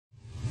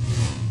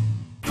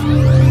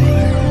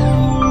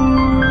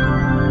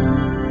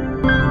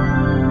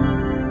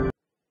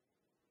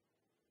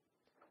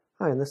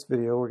Hi, in this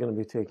video we're going to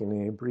be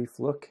taking a brief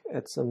look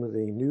at some of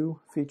the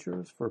new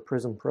features for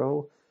Prism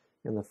Pro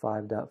in the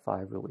 5.5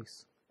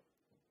 release.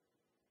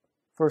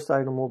 First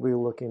item we'll be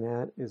looking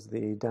at is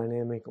the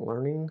dynamic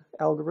learning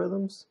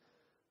algorithms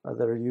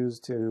that are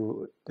used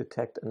to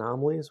detect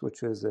anomalies,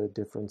 which is a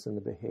difference in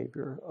the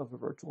behavior of a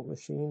virtual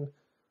machine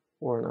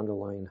or an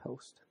underlying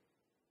host.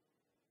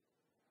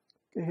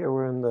 Okay, here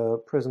we're in the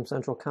Prism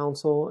Central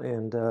console,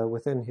 and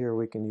within here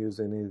we can use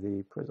any of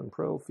the Prism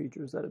Pro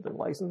features that have been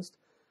licensed.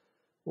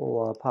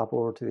 We'll pop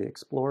over to the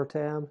Explorer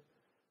tab,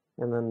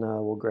 and then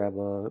we'll grab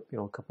a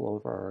couple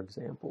of our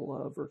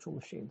example virtual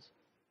machines.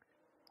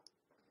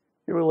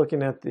 Here we're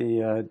looking at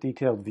the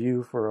detailed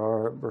view for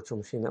our virtual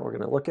machine that we're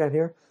going to look at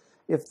here.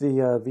 If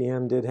the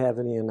VM did have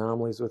any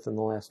anomalies within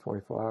the last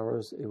 24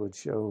 hours, it would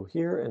show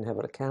here and have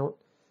an account.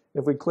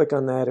 If we click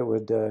on that, it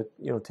would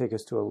take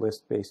us to a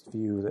list-based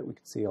view that we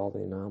could see all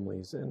the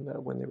anomalies and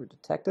when they were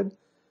detected.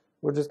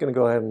 We're just going to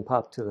go ahead and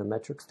pop to the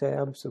metrics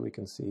tab so we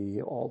can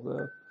see all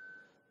the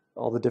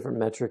different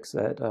metrics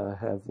that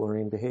have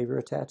learning behavior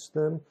attached to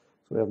them.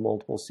 So we have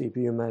multiple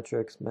CPU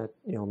metrics,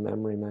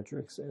 memory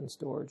metrics, and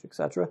storage,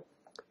 etc.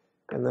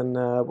 And then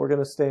we're going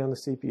to stay on the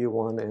CPU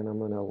one, and I'm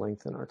going to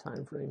lengthen our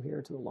time frame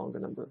here to the longer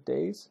number of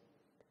days.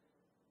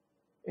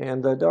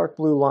 And the dark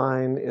blue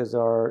line is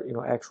our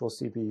actual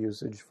CPU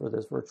usage for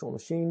this virtual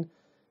machine,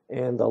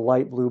 and the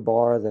light blue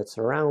bar that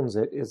surrounds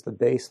it is the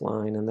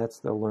baseline, and that's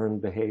the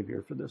learned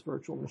behavior for this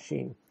virtual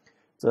machine.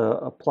 It's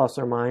a plus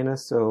or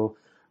minus, so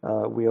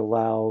we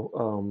allow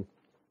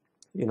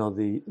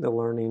the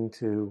learning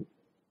to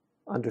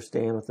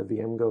understand if the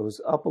VM goes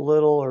up a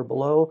little or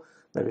below,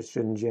 that it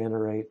shouldn't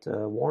generate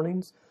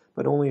warnings,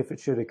 but only if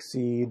it should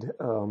exceed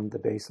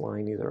the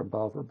baseline, either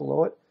above or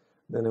below it,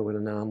 then an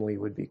anomaly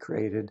would be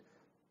created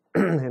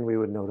and we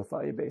would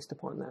notify you based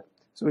upon that.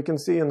 So we can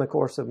see in the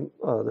course of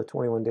the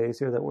 21 days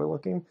here that we're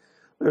looking,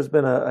 there's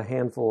been a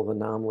handful of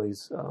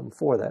anomalies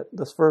for that.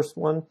 This first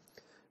one,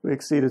 we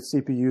exceeded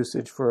CPU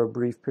usage for a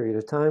brief period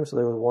of time, so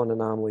there was one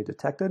anomaly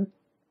detected.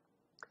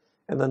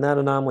 And then that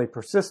anomaly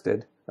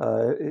persisted.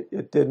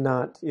 It did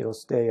not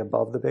stay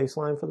above the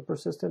baseline for the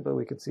persistent, but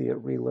we could see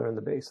it relearn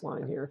the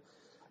baseline here.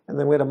 And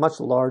then we had a much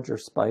larger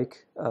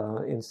spike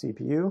in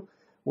CPU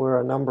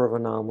where a number of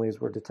anomalies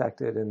were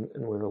detected and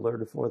we were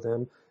alerted for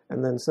them.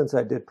 And then since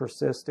that did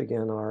persist,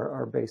 again,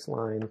 our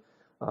baseline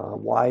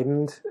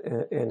widened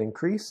and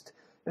increased.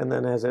 And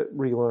then as it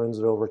relearns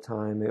it over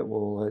time, it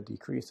will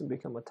decrease and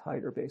become a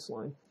tighter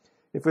baseline.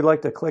 If we'd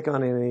like to click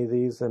on any of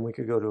these, then we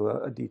could go to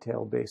a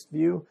detail-based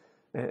view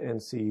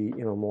and see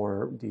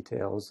more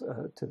details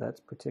to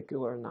that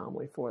particular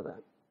anomaly for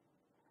that.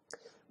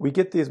 We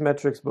get these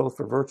metrics both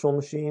for virtual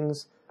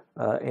machines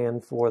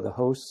and for the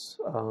hosts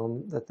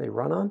that they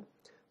run on.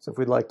 So if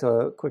we'd like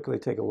to quickly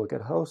take a look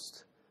at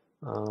host,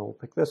 we'll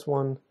pick this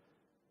one.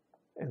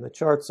 And the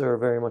charts are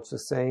very much the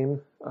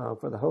same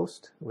for the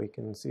host. We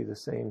can see the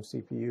same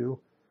CPU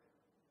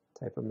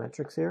type of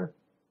metrics here.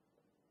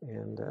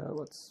 And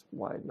let's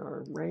widen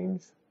our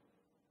range.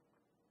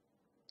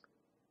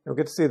 And we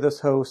get to see this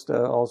host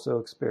also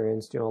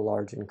experienced a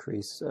large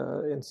increase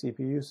in CPU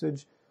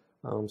usage.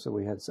 So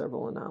we had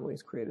several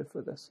anomalies created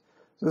for this.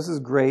 So this is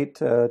great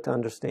to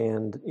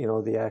understand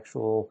the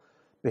actual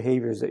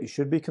behaviors that you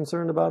should be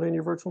concerned about in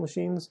your virtual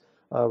machines.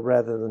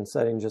 Rather than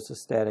setting just a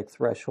static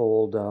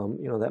threshold,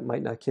 that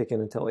might not kick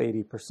in until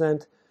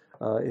 80%.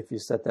 If you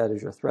set that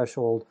as your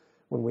threshold,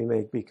 when we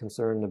may be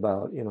concerned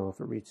about, if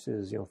it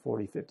reaches,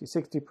 40, 50,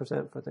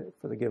 60%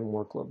 for the given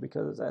workload,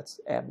 because that's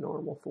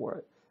abnormal for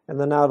it. And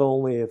then not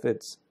only if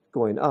it's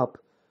going up,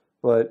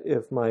 but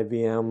if my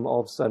VM all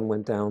of a sudden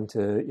went down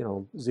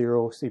to,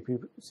 0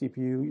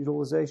 CPU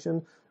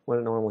utilization when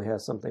it normally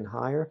has something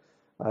higher,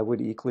 I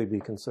would equally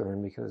be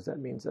concerned because that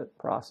means that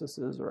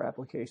processes or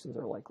applications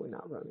are likely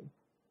not running.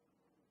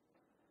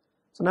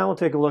 So now we'll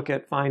take a look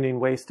at finding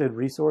wasted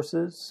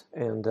resources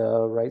and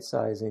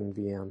right-sizing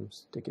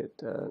VMs to get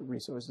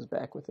resources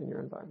back within your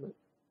environment.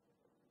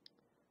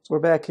 So we're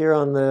back here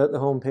on the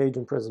home page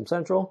in Prism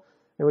Central,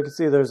 and we can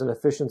see there's an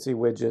efficiency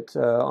widget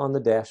on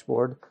the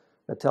dashboard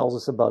that tells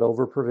us about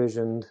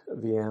over-provisioned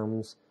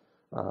VMs,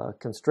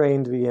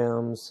 constrained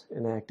VMs,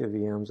 inactive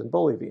VMs, and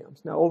bully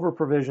VMs. Now,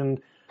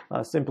 over-provisioned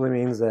simply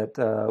means that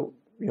the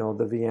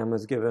VM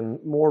is given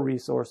more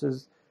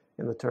resources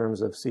in the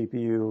terms of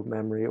CPU,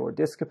 memory, or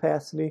disk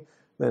capacity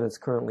than it's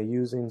currently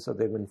using, so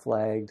they've been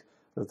flagged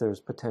that there's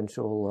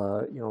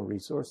potential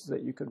resources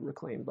that you could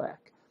reclaim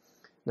back.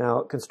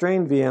 Now,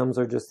 constrained VMs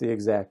are just the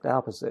exact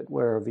opposite,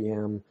 where a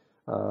VM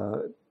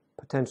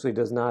potentially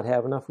does not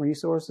have enough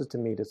resources to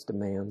meet its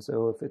demand.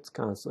 So if it's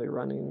constantly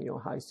running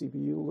high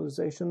CPU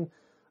utilization,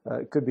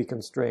 it could be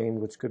constrained,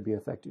 which could be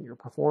affecting your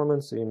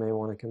performance, so you may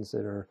want to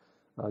consider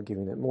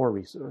giving it more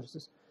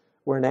resources.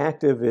 Where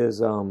inactive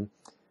is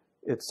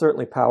it's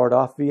certainly powered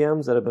off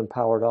VMs that have been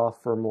powered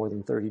off for more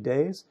than 30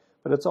 days,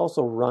 but it's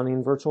also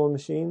running virtual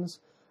machines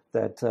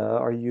that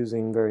are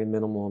using very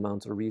minimal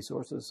amounts of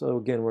resources. So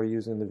again, we're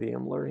using the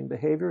VM learning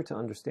behavior to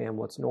understand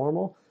what's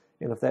normal,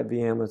 and if that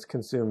VM is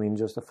consuming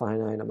just a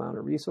finite amount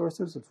of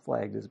resources, it's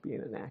flagged as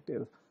being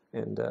inactive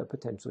and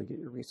potentially get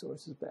your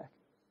resources back.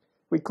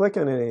 If we click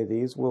on any of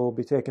these, we'll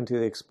be taken to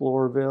the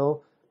Explorer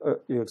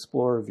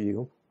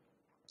view,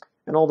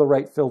 and all the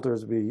right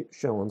filters will be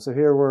shown. So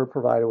here we're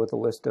provided with a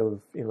list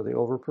of the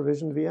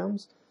over-provisioned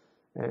VMs,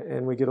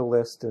 and we get a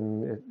list,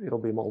 and it'll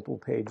be multiple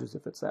pages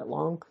if it's that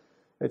long.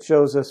 It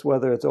shows us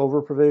whether it's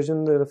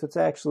over-provisioned, and if it's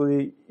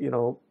actually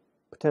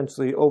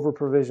potentially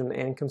over-provisioned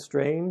and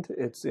constrained,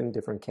 it's in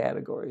different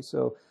categories.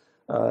 So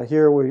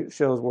here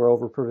shows we're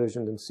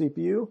over-provisioned in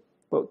CPU,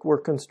 but we're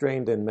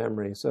constrained in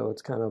memory. So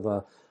it's kind of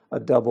a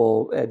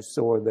double-edged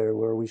sword there,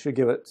 where we should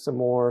give it some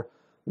more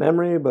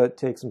memory, but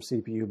take some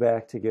CPU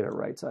back to get it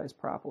right-sized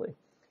properly.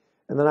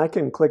 And then I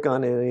can click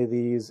on any of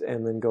these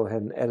and then go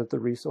ahead and edit the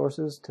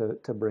resources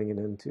to bring it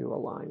into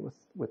align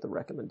with the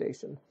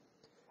recommendation.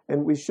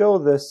 And we show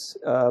this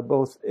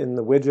both in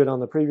the widget on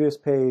the previous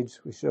page,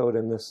 we show it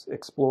in this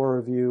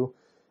Explorer view.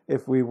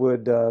 If we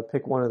would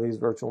pick one of these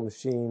virtual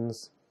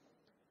machines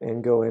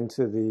and go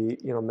into the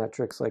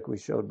metrics like we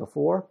showed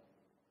before,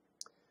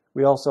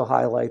 we also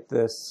highlight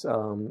this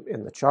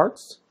in the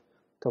charts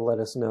to let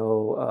us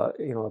know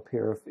up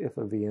here if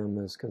a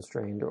VM is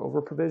constrained or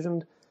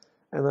over-provisioned.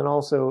 And then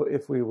also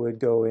if we would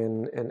go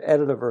in and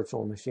edit a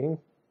virtual machine,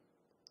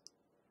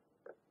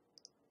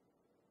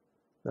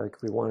 like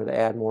if we wanted to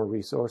add more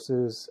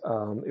resources,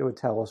 it would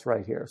tell us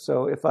right here.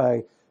 So if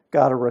I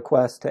got a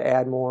request to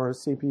add more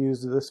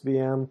CPUs to this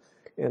VM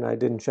and I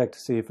didn't check to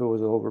see if it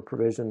was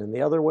over-provisioned in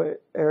the other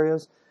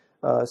areas,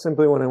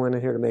 simply when I went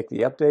in here to make the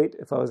update,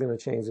 if I was going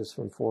to change this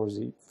from 4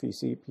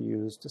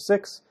 CPUs to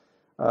 6,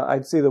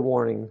 I'd see the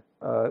warning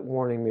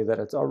warning me that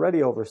it's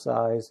already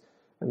oversized,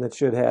 and that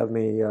should have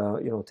me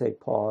take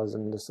pause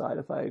and decide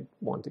if I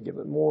want to give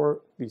it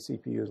more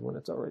vCPUs when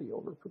it's already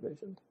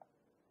over-provisioned.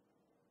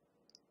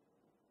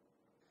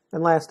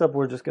 And last up,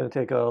 we're just going to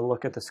take a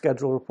look at the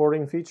schedule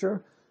reporting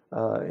feature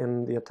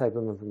and the type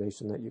of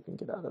information that you can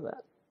get out of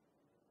that.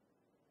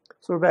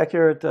 So we're back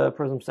here at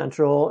Prism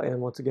Central,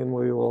 and once again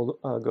we will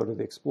go to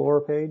the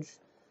Explorer page.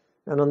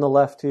 And on the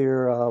left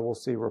here we'll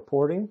see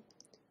reporting.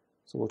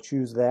 So we'll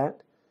choose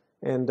that.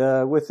 And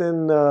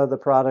within the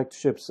product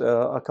ships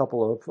a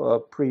couple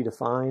of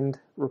predefined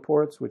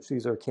reports, which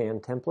these are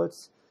canned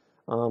templates,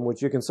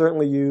 which you can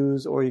certainly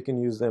use, or you can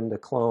use them to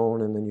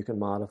clone, and then you can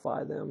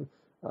modify them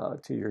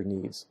to your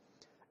needs.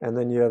 And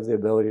then you have the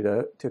ability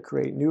to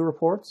create new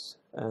reports,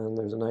 and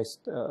there's a nice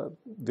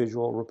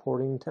visual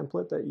reporting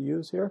template that you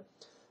use here.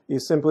 You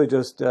simply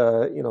just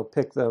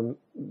pick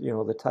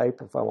the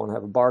type. If I want to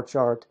have a bar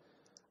chart,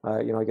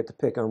 I get to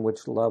pick on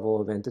which level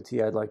of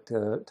entity I'd like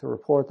to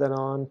report that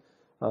on.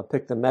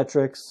 Pick the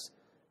metrics,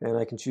 and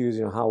I can choose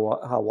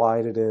how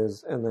wide it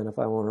is, and then if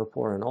I want to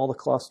report on all the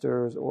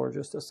clusters or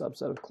just a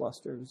subset of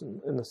clusters,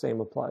 and the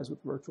same applies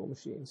with virtual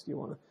machines. Do you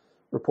want to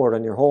report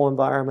on your whole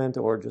environment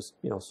or just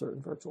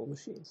certain virtual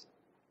machines?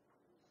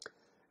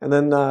 And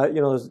then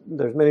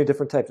there's many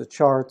different types of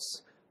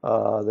charts.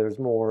 There's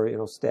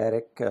more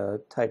static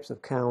types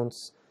of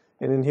counts,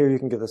 and in here you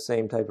can get the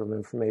same type of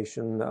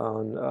information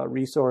on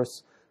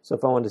resource. So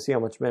if I wanted to see how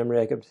much memory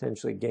I could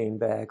potentially gain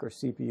back or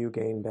CPU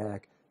gain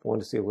back, if I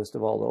wanted to see a list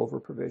of all the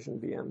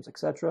over-provisioned VMs,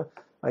 etc.,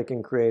 I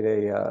can create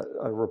a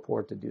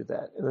report to do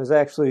that. And there's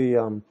actually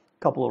a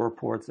couple of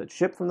reports that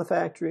ship from the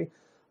factory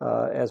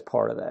as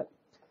part of that.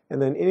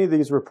 And then any of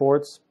these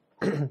reports,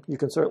 you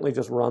can certainly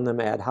just run them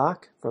ad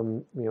hoc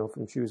from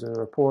choosing a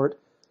report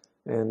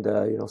and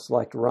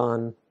select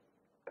run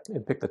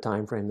and pick the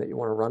time frame that you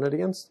want to run it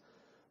against.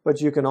 But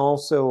you can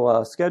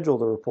also schedule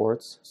the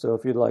reports. So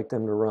if you'd like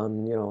them to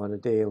run on a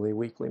daily,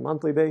 weekly,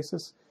 monthly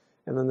basis,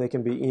 and then they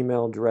can be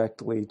emailed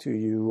directly to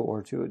you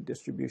or to a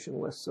distribution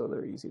list, so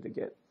they're easy to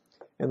get.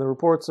 And the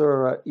reports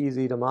are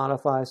easy to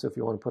modify, so if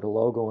you want to put a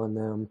logo on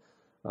them,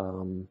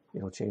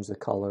 change the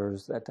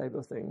colors, that type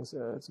of things,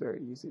 it's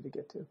very easy to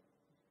get to.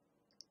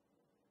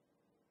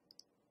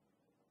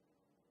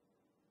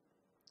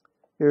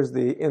 Here's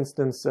the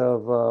instance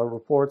of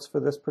reports for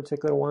this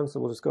particular one, so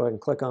we'll just go ahead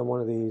and click on one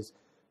of these.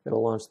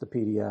 It'll launch the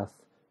PDF,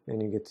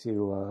 and you get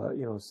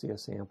to see a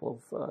sample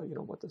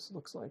of what this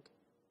looks like.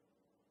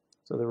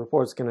 So the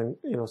reports can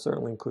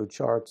certainly include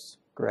charts,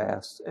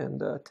 graphs,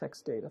 and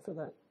text data for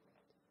that.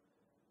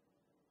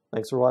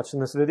 Thanks for watching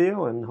this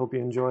video, and hope you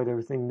enjoyed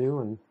everything new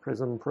in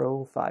Prism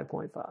Pro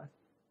 5.5.